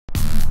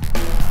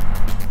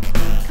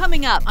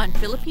Coming up on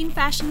Philippine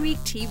Fashion Week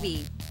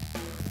TV.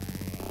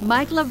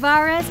 Mike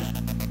Lavarez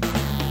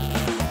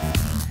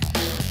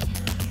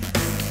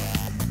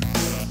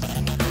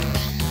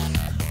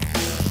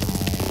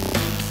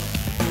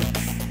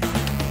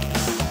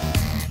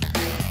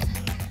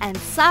and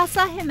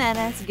Sassa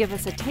Jimenez give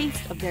us a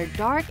taste of their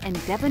dark and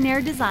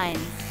debonair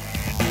designs.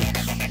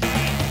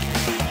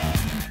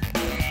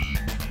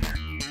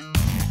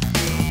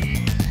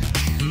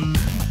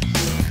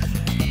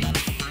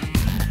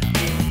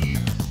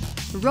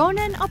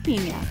 Ronan,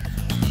 Opiña.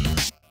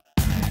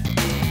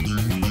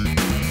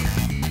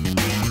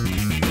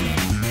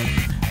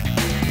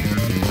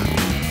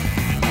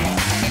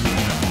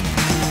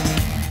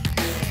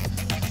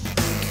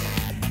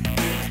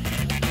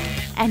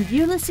 And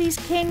Ulysses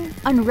King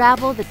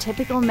unravel the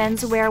typical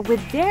menswear with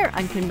their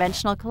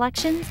unconventional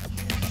collections.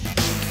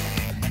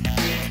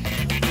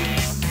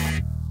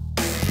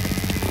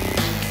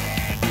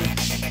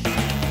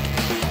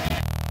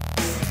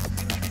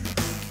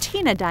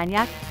 Tina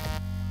Daniac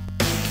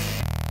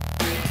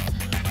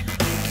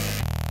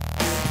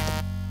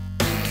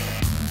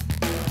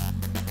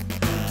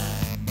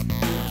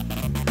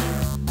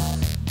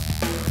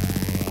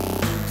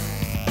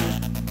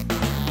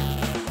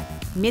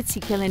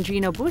Mitzi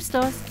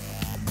Quilendrino-Bustos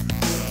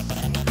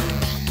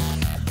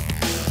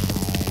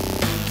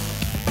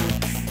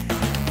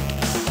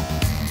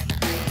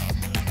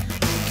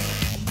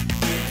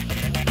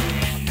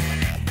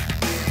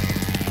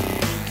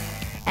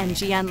and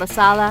Jian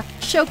Lasala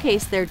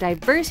showcase their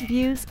diverse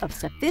views of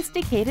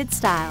sophisticated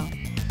style.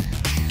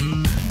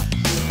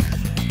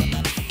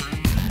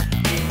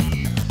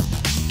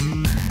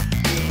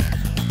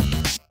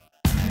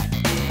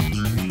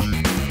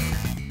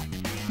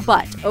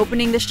 But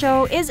opening the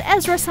show is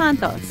Ezra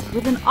Santos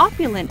with an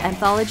opulent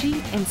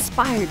anthology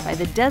inspired by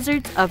the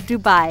deserts of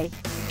Dubai.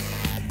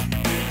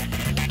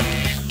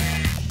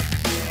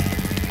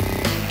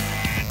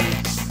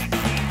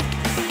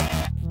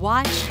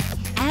 Watch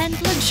and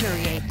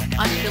luxuriate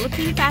on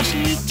Philippine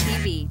Fashion Week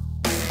TV.